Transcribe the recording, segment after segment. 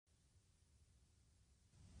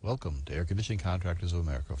Welcome to Air Conditioning Contractors of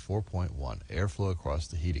America 4.1, Airflow Across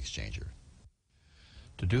the Heat Exchanger.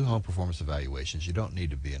 To do home performance evaluations, you don't need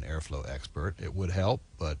to be an airflow expert. It would help,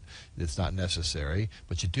 but it's not necessary.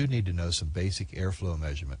 But you do need to know some basic airflow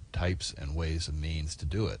measurement types and ways and means to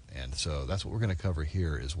do it. And so that's what we're going to cover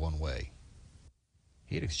here is one way.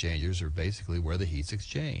 Heat exchangers are basically where the heat's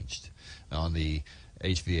exchanged. Now, on the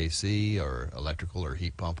HVAC or electrical or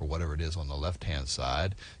heat pump or whatever it is on the left-hand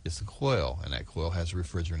side, it's the coil, and that coil has a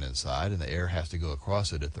refrigerant inside, and the air has to go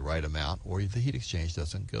across it at the right amount or the heat exchange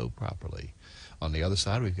doesn't go properly. On the other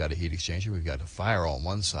side, we've got a heat exchanger. We've got a fire on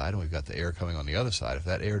one side, and we've got the air coming on the other side. If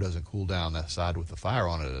that air doesn't cool down that side with the fire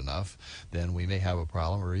on it enough, then we may have a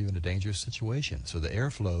problem or even a dangerous situation. So the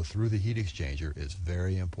airflow through the heat exchanger is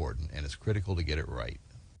very important, and it's critical to get it right.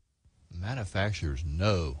 Manufacturers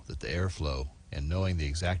know that the airflow and knowing the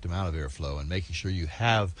exact amount of airflow and making sure you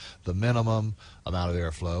have the minimum amount of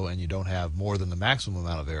airflow and you don't have more than the maximum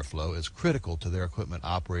amount of airflow is critical to their equipment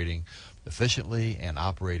operating efficiently and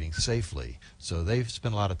operating safely. So they've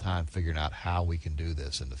spent a lot of time figuring out how we can do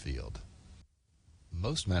this in the field.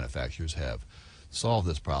 Most manufacturers have solved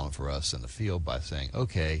this problem for us in the field by saying,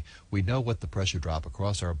 okay, we know what the pressure drop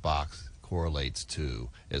across our box correlates to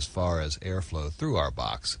as far as airflow through our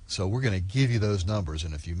box. So we're going to give you those numbers,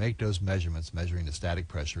 and if you make those measurements, measuring the static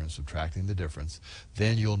pressure and subtracting the difference,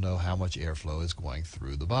 then you'll know how much airflow is going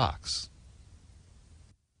through the box.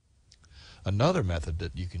 Another method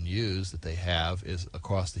that you can use that they have is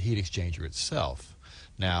across the heat exchanger itself.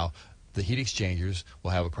 Now, the heat exchangers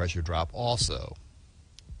will have a pressure drop also.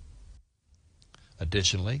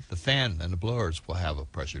 Additionally, the fan and the blowers will have a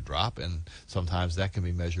pressure drop, and sometimes that can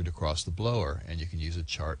be measured across the blower, and you can use a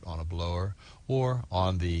chart on a blower or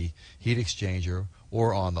on the heat exchanger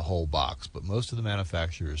or on the whole box. But most of the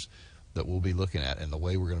manufacturers that we'll be looking at, and the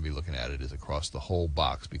way we're going to be looking at it, is across the whole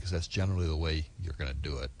box, because that's generally the way you're going to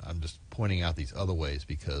do it. I'm just pointing out these other ways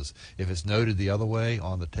because if it's noted the other way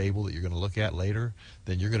on the table that you're going to look at later,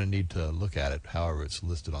 then you're going to need to look at it however it's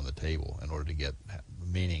listed on the table in order to get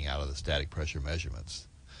meaning out of the static pressure measurements.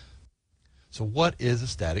 So what is a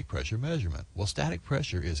static pressure measurement? Well, static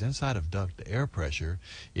pressure is inside of duct. The air pressure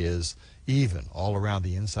is even all around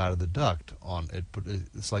the inside of the duct.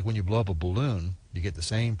 It's like when you blow up a balloon, you get the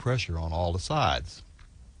same pressure on all the sides.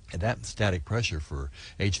 And that static pressure for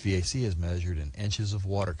HVAC is measured in inches of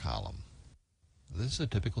water column. This is a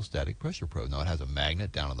typical static pressure probe. Now, it has a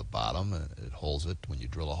magnet down at the bottom, and it holds it. When you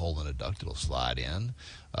drill a hole in a duct, it'll slide in.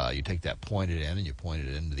 You take that pointed end, and you point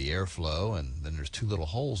it into the airflow, and then there's two little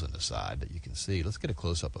holes in the side that you can see. Let's get a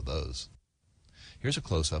close-up of those. Here's a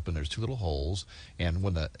close-up, and there's two little holes, and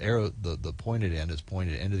when the pointed end is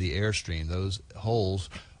pointed into the airstream, those holes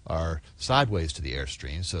are sideways to the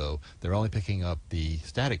airstream, so they're only picking up the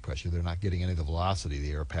static pressure. They're not getting any of the velocity of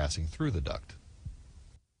the air passing through the duct.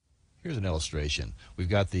 Here's an illustration. We've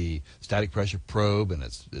got the static pressure probe, and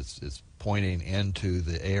it's pointing into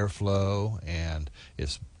the airflow, and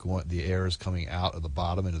the air is coming out of the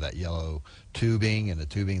bottom into that yellow tubing, and the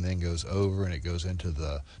tubing then goes over and it goes into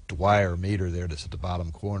the Dwyer meter there that's at the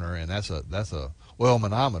bottom corner, and that's a oil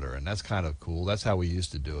manometer, and that's kind of cool. That's how we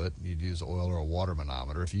used to do it. You'd use oil or a water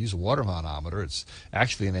manometer. If you use a water manometer, it's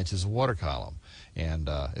actually in inches of water column. And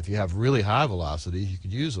if you have really high velocities, you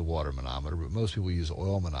could use a water manometer, but most people use an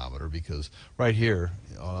oil manometer because right here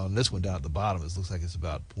on this one down at the bottom, it looks like it's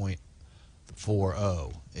about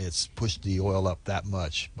 0.40. It's pushed the oil up that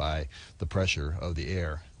much by the pressure of the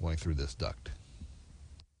air going through this duct.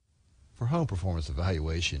 For home performance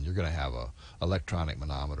evaluation, you're going to have an electronic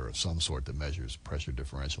manometer of some sort that measures pressure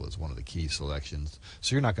differential as one of the key selections.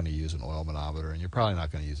 So you're not going to use an oil manometer, and you're probably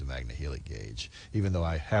not going to use a magnehelic gauge, even though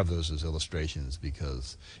I have those as illustrations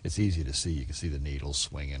because it's easy to see. You can see the needle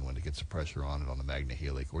swinging when it gets the pressure on it on the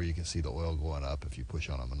magnehelic, or you can see the oil going up if you push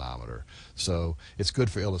on a manometer. So it's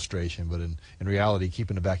good for illustration, but in reality,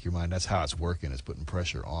 keep in the back of your mind, that's how it's working. It's putting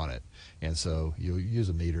pressure on it. And so you'll use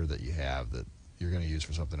a meter that you have that you're going to use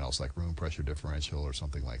for something else like room pressure differential or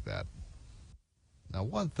something like that. Now,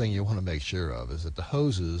 one thing you want to make sure of is that the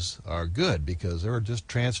hoses are good because they're just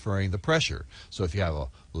transferring the pressure. So if you have a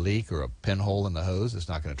leak or a pinhole in the hose, it's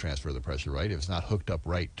not going to transfer the pressure right. If it's not hooked up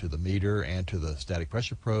right to the meter and to the static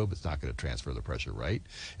pressure probe, it's not going to transfer the pressure right.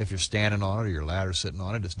 If you're standing on it or your ladder sitting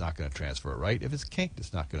on it, it's not going to transfer it right. If it's kinked,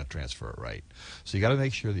 it's not going to transfer it right. So you got to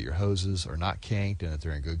make sure that your hoses are not kinked and that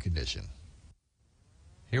they're in good condition.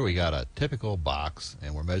 Here we got a typical box,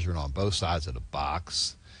 and we're measuring on both sides of the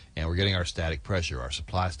box, and we're getting our static pressure. Our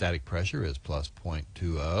supply static pressure is plus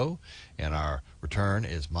 0.20, and our return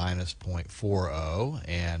is minus 0.40,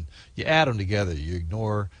 and you add them together. You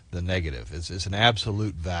ignore the negative. It's an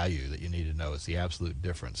absolute value that you need to know. It's the absolute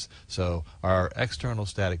difference. So our external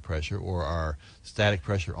static pressure, or our static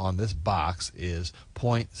pressure on this box, is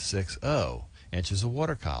 0.60 inches of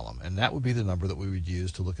water column, and that would be the number that we would use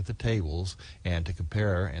to look at the tables and to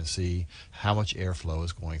compare and see how much airflow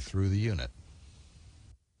is going through the unit.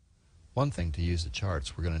 One thing to use the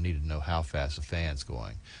charts, we're going to need to know how fast the fan's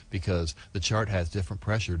going, because the chart has different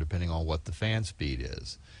pressure depending on what the fan speed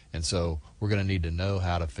is, and so we're going to need to know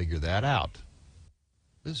how to figure that out.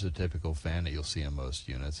 This is a typical fan that you'll see in most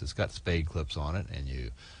units. It's got spade clips on it, and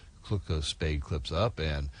you click those spade clips up,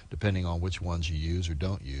 and depending on which ones you use or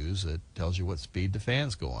don't use, it tells you what speed the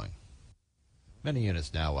fan's going. Many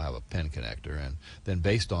units now will have a pin connector, and then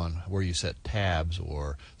based on where you set tabs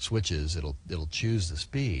or switches, it'll choose the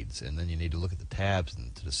speeds, and then you need to look at the tabs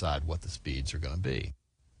and to decide what the speeds are going to be.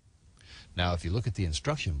 Now, if you look at the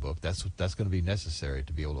instruction book, that's going to be necessary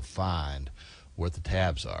to be able to find what the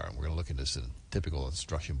tabs are, and we're going to look at this in a typical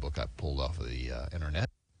instruction book I pulled off of the internet.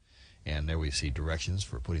 And there we see directions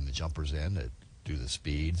for putting the jumpers in that do the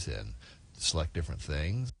speeds and select different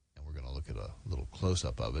things. And we're going to look at a little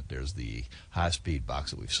close-up of it. There's the high-speed box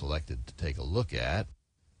that we've selected to take a look at.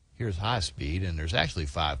 Here's high speed, and there's actually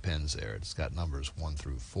 5 pins there. It's got numbers 1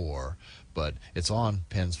 through 4, but it's on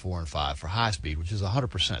pins 4 and 5 for high speed, which is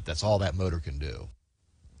 100%. That's all that motor can do.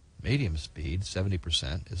 Medium speed,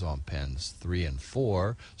 70%, is on pins 3 and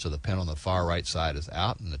 4, so the pin on the far right side is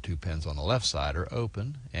out and the 2 pins on the left side are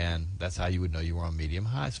open, and that's how you would know you were on medium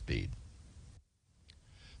high speed.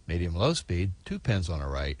 Medium low speed, 2 pins on the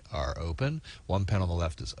right are open, 1 pin on the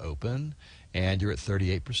left is open, and you're at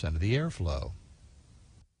 38% of the airflow.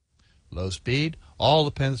 Low speed, all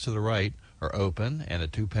the pins to the right are open and the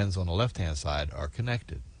 2 pins on the left hand side are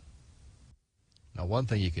connected. Now, one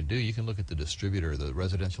thing you can do, you can look at the distributor, the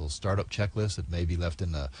residential startup checklist that may be left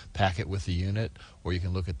in the packet with the unit, or you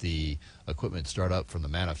can look at the equipment startup from the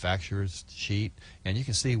manufacturer's sheet, and you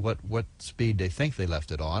can see what speed they think they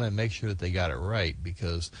left it on and make sure that they got it right,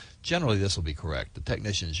 because generally this will be correct. The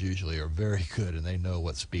technicians usually are very good and they know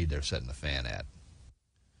what speed they're setting the fan at.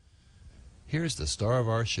 Here's the star of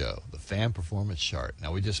our show, the fan performance chart.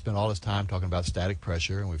 Now, we just spent all this time talking about static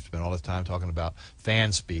pressure, and we've spent all this time talking about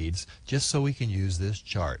fan speeds, just so we can use this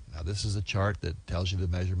chart. Now, this is a chart that tells you the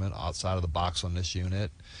measurement outside of the box on this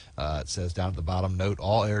unit. It says down at the bottom, note,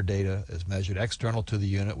 all air data is measured external to the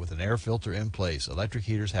unit with an air filter in place. Electric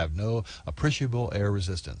heaters have no appreciable air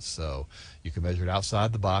resistance, so you can measure it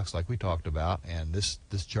outside the box like we talked about, and this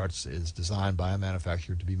chart is designed by a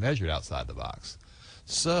manufacturer to be measured outside the box.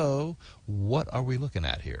 So, what are we looking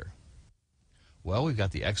at here? Well, we've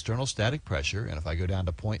got the external static pressure, and if I go down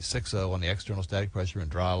to 0.60 on the external static pressure and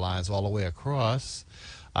draw lines all the way across,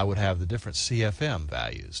 I would have the different CFM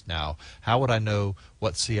values. Now, how would I know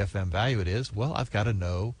what CFM value it is? Well, I've got to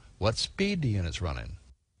know what speed the unit's running.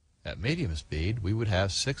 At medium speed, we would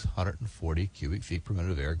have 640 cubic feet per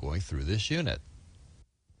minute of air going through this unit.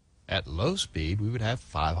 At low speed, we would have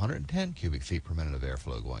 510 cubic feet per minute of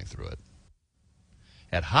airflow going through it.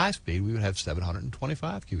 At high speed, we would have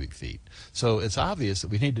 725 cubic feet. So it's obvious that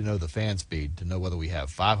we need to know the fan speed to know whether we have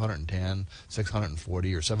 510,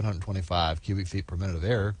 640, or 725 cubic feet per minute of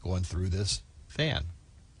air going through this fan.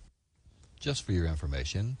 Just for your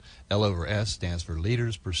information, L over S stands for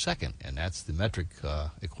liters per second, and that's the metric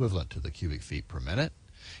equivalent to the cubic feet per minute.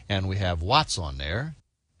 And we have watts on there.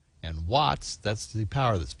 And watts, that's the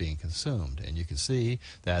power that's being consumed. And you can see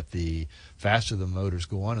that the faster the motor's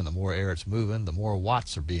going and the more air it's moving, the more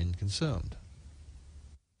watts are being consumed.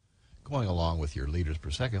 Going along with your liters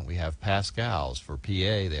per second, we have pascals for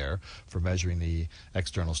PA there for measuring the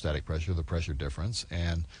external static pressure, the pressure difference.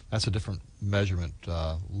 And that's a different measurement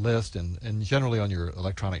list. And generally on your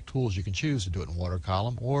electronic tools, you can choose to do it in water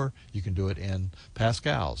column or you can do it in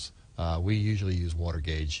pascals. We usually use water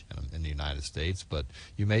gauge in the United States, but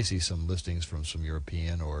you may see some listings from some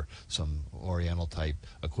European or some Oriental type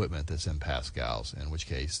equipment that's in pascals, in which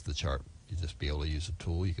case the chart, you just be able to use a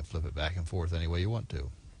tool. You can flip it back and forth any way you want to.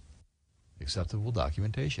 Acceptable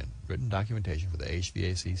documentation. Written documentation for the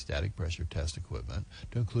HVAC static pressure test equipment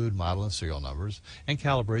to include model and serial numbers and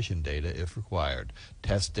calibration data if required.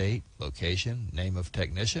 Test date, location, name of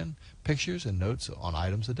technician, pictures and notes on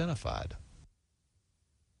items identified.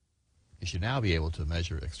 You should now be able to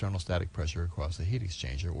measure external static pressure across the heat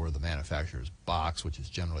exchanger or the manufacturer's box, which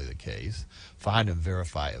is generally the case, find and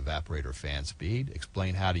verify evaporator fan speed,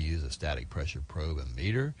 explain how to use a static pressure probe and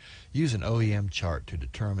meter, use an OEM chart to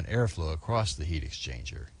determine airflow across the heat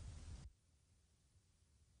exchanger.